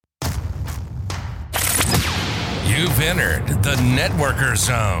You've entered the Networker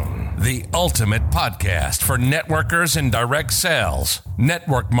Zone, the ultimate podcast for networkers in direct sales,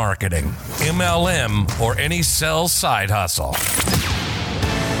 network marketing, MLM, or any sales side hustle.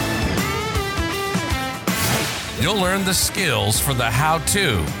 You'll learn the skills for the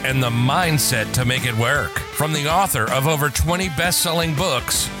how-to and the mindset to make it work. From the author of over 20 best-selling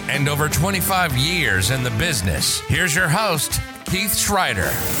books and over 25 years in the business, here's your host, Keith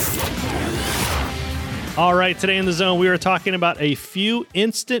Schreider. All right, today in the zone, we are talking about a few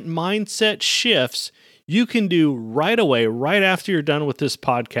instant mindset shifts you can do right away, right after you're done with this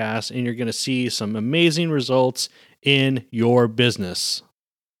podcast, and you're going to see some amazing results in your business.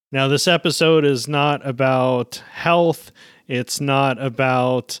 Now, this episode is not about health. It's not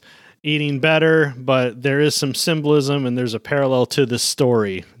about eating better, but there is some symbolism and there's a parallel to this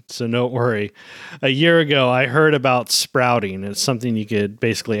story. So don't worry. A year ago, I heard about sprouting. It's something you could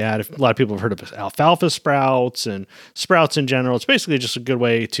basically add. A lot of people have heard of alfalfa sprouts and sprouts in general. It's basically just a good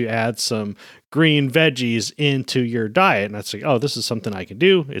way to add some green veggies into your diet. And that's like, oh, this is something I can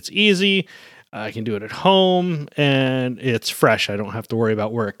do. It's easy. I can do it at home and it's fresh. I don't have to worry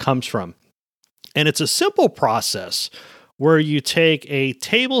about where it comes from. And it's a simple process where you take a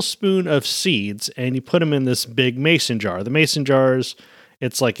tablespoon of seeds and you put them in this big mason jar. The mason jars,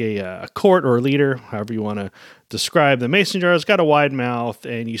 it's like a quart or a liter, however you want to describe. The mason jar has got a wide mouth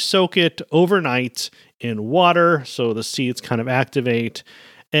and you soak it overnight in water so the seeds kind of activate.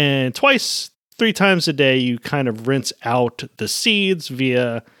 And 3 times a day, you kind of rinse out the seeds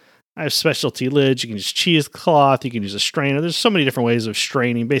via, I have specialty lids. You can use cheesecloth. You can use a strainer. There's so many different ways of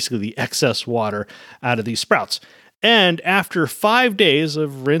straining basically the excess water out of these sprouts. And after 5 days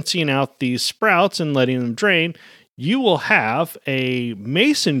of rinsing out these sprouts and letting them drain, you will have a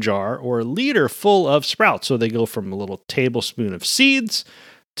mason jar or a liter full of sprouts. So they go from a little tablespoon of seeds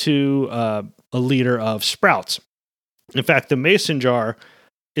to a liter of sprouts. In fact, the mason jar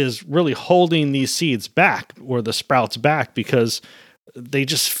is really holding these seeds back or the sprouts back because they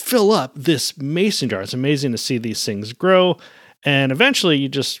just fill up this mason jar. It's amazing to see these things grow. And eventually you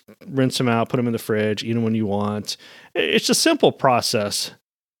just rinse them out, put them in the fridge, eat them when you want. It's a simple process,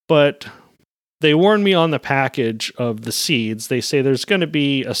 but they warn me on the package of the seeds. They say there's going to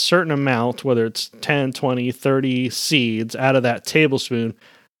be a certain amount, whether it's 10, 20, 30 seeds out of that tablespoon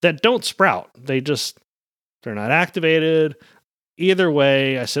that don't sprout. They're not activated. Either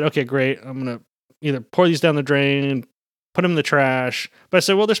way, I said, okay, great. I'm going to either pour these down the drain, put them in the trash. But I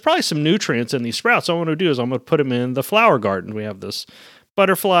said, well, there's probably some nutrients in these sprouts. So what I'm going to do is I'm going to put them in the flower garden. We have this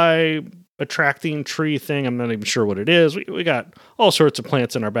butterfly attracting tree thing. I'm not even sure what it is. We got all sorts of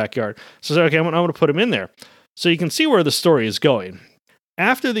plants in our backyard. So I said, okay, I'm going to put them in there. So you can see where the story is going.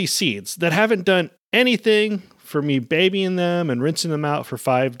 After these seeds that haven't done anything for me babying them and rinsing them out for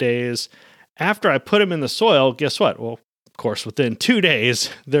 5 days, after I put them in the soil, guess what? Well, of course, within 2 days,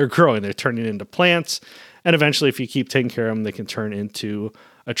 they're growing. They're turning into plants. And eventually, if you keep taking care of them, they can turn into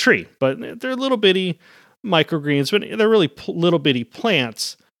a tree. But they're little bitty microgreens, but they're really little bitty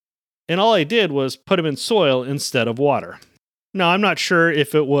plants. And all I did was put them in soil instead of water. Now, I'm not sure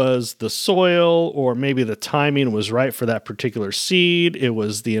if it was the soil or maybe the timing was right for that particular seed. It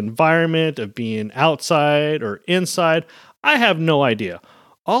was the environment of being outside or inside. I have no idea.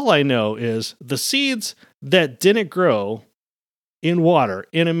 All I know is the seeds that didn't grow in water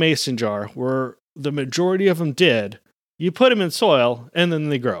in a mason jar were the majority of them did. You put them in soil and then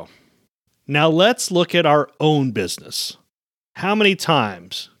they grow. Now let's look at our own business. How many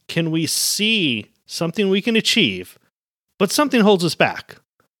times can we see something we can achieve, but something holds us back?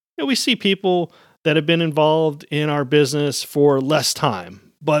 We see people that have been involved in our business for less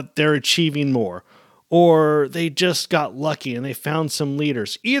time, but they're achieving more. Or they just got lucky and they found some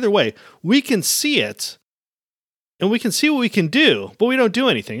leaders. Either way, we can see it and we can see what we can do, but we don't do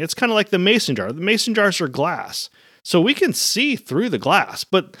anything. It's kind of like the mason jar. The mason jars are glass. So we can see through the glass,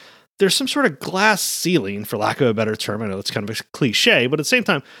 but there's some sort of glass ceiling, for lack of a better term. I know it's kind of a cliche, but at the same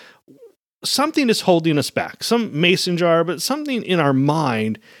time, something is holding us back. Some mason jar, but something in our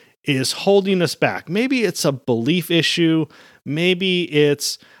mind is holding us back. Maybe it's a belief issue. Maybe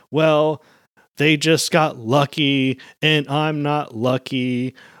it's, well, they just got lucky and I'm not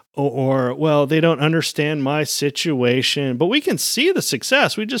lucky. Or, well, they don't understand my situation. But we can see the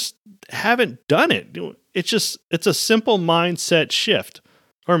success. We just haven't done it. It's a simple mindset shift.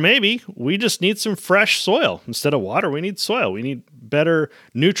 Or maybe we just need some fresh soil. Instead of water, we need soil. We need better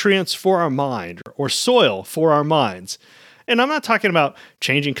nutrients for our mind or soil for our minds. And I'm not talking about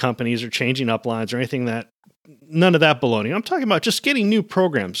changing companies or changing uplines or anything none of that baloney. I'm talking about just getting new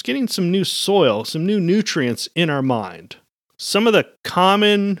programs, getting some new soil, some new nutrients in our mind. Some of the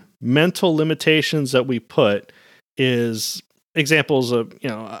common mental limitations that we put is examples of,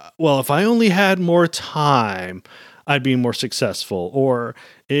 well, if I only had more time, I'd be more successful. Or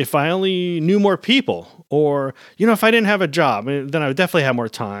if I only knew more people, or, if I didn't have a job, then I would definitely have more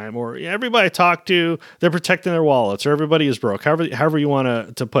time. Or everybody I talk to, they're protecting their wallets, or everybody is broke, however you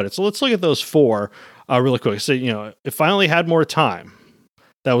want to put it. So let's look at those four really quick. So, if I only had more time,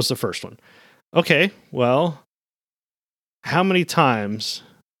 that was the first one. Okay, well, how many times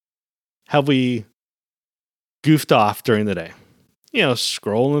have we goofed off during the day?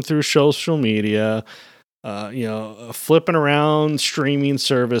 Scrolling through social media, flipping around streaming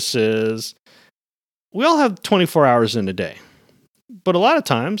services. We all have 24 hours in a day, but a lot of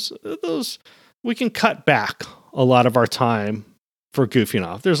times we can cut back a lot of our time for goofing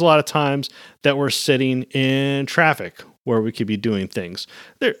off. There's a lot of times that we're sitting in traffic where we could be doing things.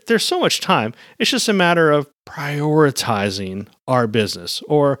 There's so much time. It's just a matter of prioritizing our business.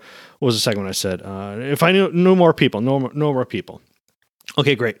 Or what was the second one I said? If I knew more people, no more people.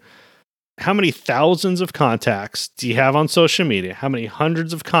 Okay, great. How many thousands of contacts do you have on social media? How many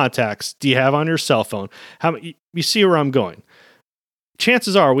hundreds of contacts do you have on your cell phone? You see where I'm going.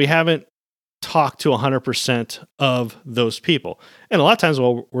 Chances are we haven't talked to 100% of those people. And a lot of times,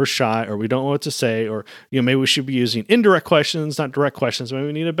 we're shy, or we don't know what to say, or maybe we should be using indirect questions, not direct questions. Maybe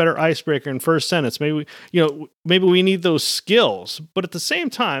we need a better icebreaker in first sentence. Maybe we need those skills. But at the same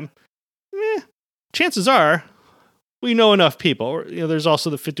time, chances are we know enough people. Or, there's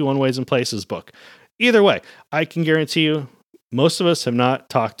also the 51 Ways and Places book. Either way, I can guarantee you, most of us have not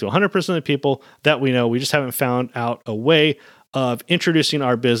talked to 100% of the people that we know. We just haven't found out a way of introducing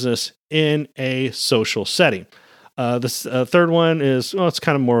our business in a social setting. The third one is, it's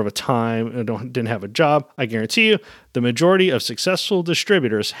kind of more of a time. I didn't have a job. I guarantee you, the majority of successful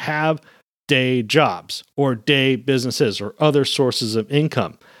distributors have day jobs or day businesses or other sources of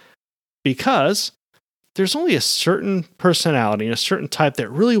income, because there's only a certain personality and a certain type that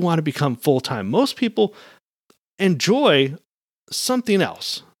really want to become full-time. Most people enjoy something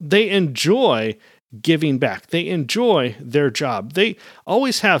else. They enjoy giving back. They enjoy their job. They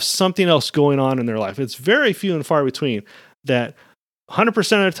always have something else going on in their life. It's very few and far between that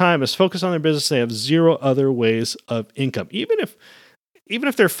 100% of the time is focused on their business. They have zero other ways of income. Even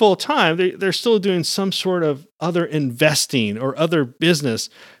if they're full-time, they're still doing some sort of other investing or other business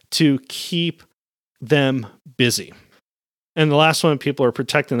to keep them busy. And the last one, people are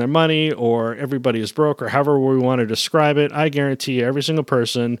protecting their money, or everybody is broke, or however we want to describe it. I guarantee you, every single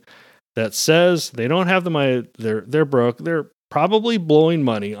person that says they don't have the money, they're broke, they're probably blowing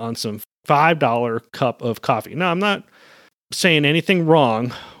money on some $5 cup of coffee. Now, I'm not saying anything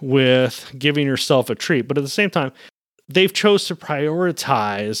wrong with giving yourself a treat, but at the same time, they've chose to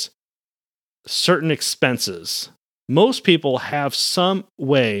prioritize certain expenses. Most people have some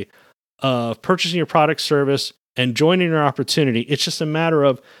way of purchasing your product, service, and joining your opportunity. It's just a matter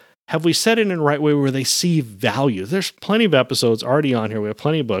of, have we set it in the right way where they see value? There's plenty of episodes already on here. We have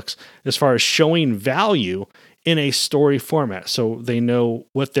plenty of books as far as showing value in a story format, so they know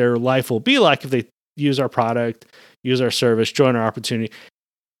what their life will be like if they use our product, use our service, join our opportunity.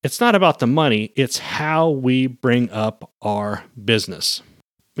 It's not about the money. It's how we bring up our business.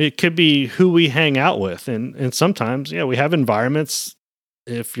 It could be who we hang out with. And sometimes, we have environments.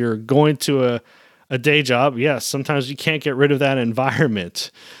 If you're going to a day job, yes, sometimes you can't get rid of that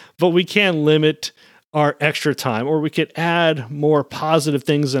environment, but we can limit our extra time, or we could add more positive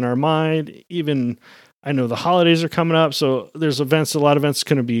things in our mind. Even, I know the holidays are coming up, so there's a lot of events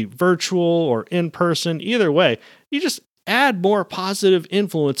going to be virtual or in person. Either way, you just add more positive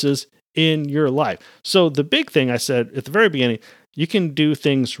influences in your life. So the big thing I said at the very beginning, you can do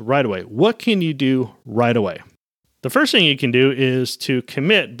things right away. What can you do right away? The first thing you can do is to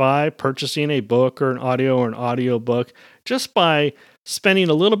commit by purchasing a book or an audio book, just by spending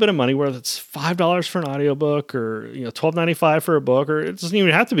a little bit of money, whether it's $5 for an audiobook or $12.95 for a book, or it doesn't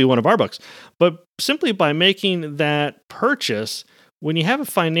even have to be one of our books. But simply by making that purchase, when you have a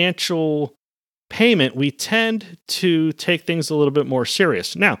financial payment, we tend to take things a little bit more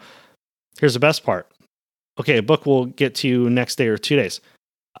serious. Now, here's the best part. Okay, a book will get to you next day or 2 days.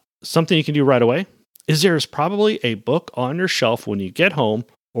 Something you can do right away is there's probably a book on your shelf when you get home,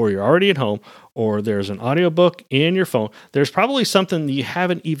 or you're already at home, or there's an audiobook in your phone. There's probably something you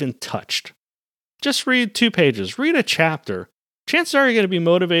haven't even touched. Just read 2 pages, read a chapter. Chances are you're going to be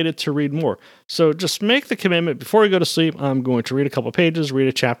motivated to read more. So just make the commitment before you go to sleep. I'm going to read a couple pages, read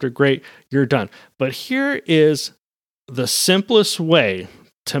a chapter. Great, you're done. But here is the simplest way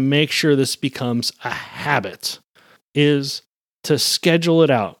to make sure this becomes a habit, is to schedule it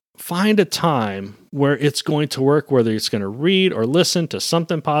out. Find a time where it's going to work, whether it's going to read or listen to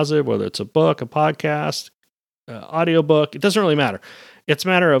something positive, whether it's a book, a podcast, audiobook. It doesn't really matter. It's a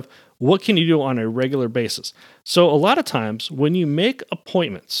matter of what can you do on a regular basis. So a lot of times when you make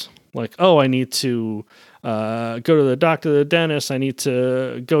appointments, like, oh, I need to go to the doctor, the dentist, I need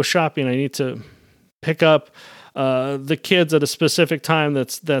to go shopping, I need to pick up the kids at a specific time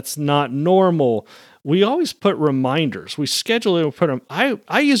that's not normal. We always put reminders. We schedule it. We put them.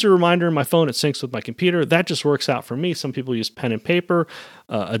 I use a reminder in my phone. It syncs with my computer. That just works out for me. Some people use pen and paper,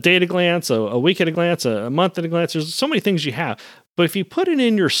 a day at a glance, a week at a glance, a month at a glance. There's so many things you have. But if you put it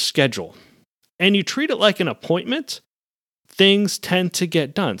in your schedule and you treat it like an appointment, things tend to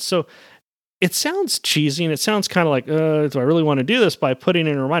get done. So it sounds cheesy and it sounds kind of like, do I really want to do this, by putting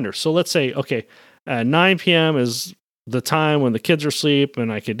in a reminder? So let's say, okay, 9 p.m. is the time when the kids are asleep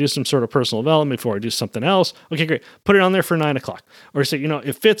and I could do some sort of personal development before I do something else. Okay, great. Put it on there for 9 o'clock. Or say,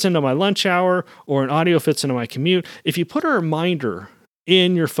 it fits into my lunch hour, or an audio fits into my commute. If you put a reminder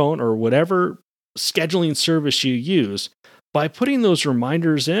in your phone or whatever scheduling service you use, by putting those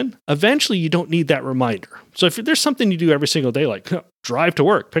reminders in, eventually you don't need that reminder. So if there's something you do every single day, like drive to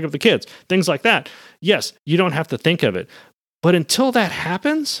work, pick up the kids, things like that, yes, you don't have to think of it. But until that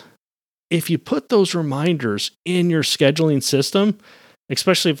happens, if you put those reminders in your scheduling system,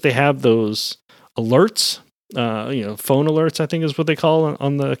 especially if they have those alerts, phone alerts, I think is what they call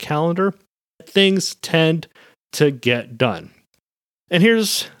on the calendar, things tend to get done. And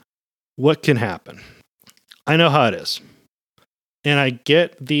here's what can happen. I know how it is. And I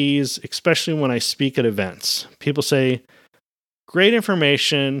get these, especially when I speak at events. People say, great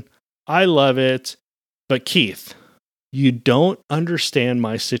information, I love it, but Keith, you don't understand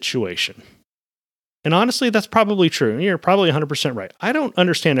my situation. And honestly, that's probably true. You're probably 100% right. I don't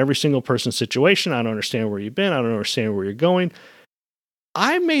understand every single person's situation. I don't understand where you've been. I don't understand where you're going.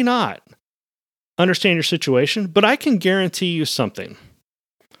 I may not understand your situation, but I can guarantee you something.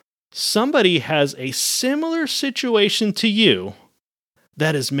 Somebody has a similar situation to you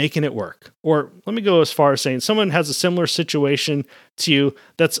that is making it work. Or let me go as far as saying someone has a similar situation to you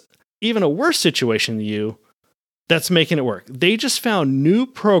that's even a worse situation than you that's making it work. They just found new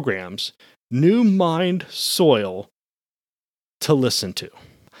programs, new mind soil to listen to.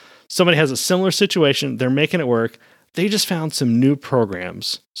 Somebody has a similar situation, they're making it work. They just found some new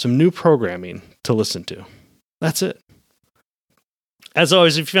programs, some new programming to listen to. That's it. As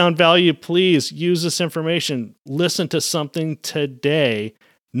always, if you found value, please use this information. Listen to something today,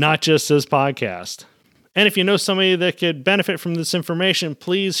 not just this podcast. And if you know somebody that could benefit from this information,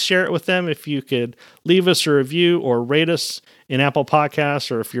 please share it with them. If you could leave us a review or rate us in Apple Podcasts,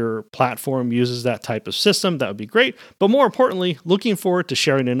 or if your platform uses that type of system, that would be great. But more importantly, looking forward to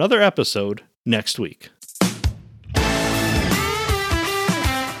sharing another episode next week.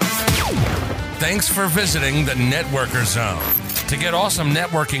 Thanks for visiting the Networker Zone. To get awesome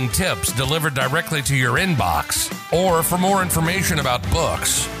networking tips delivered directly to your inbox, or for more information about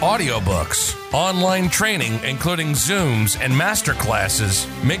books, audiobooks, online training, including Zooms and masterclasses,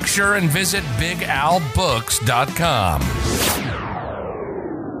 make sure and visit BigAlBooks.com.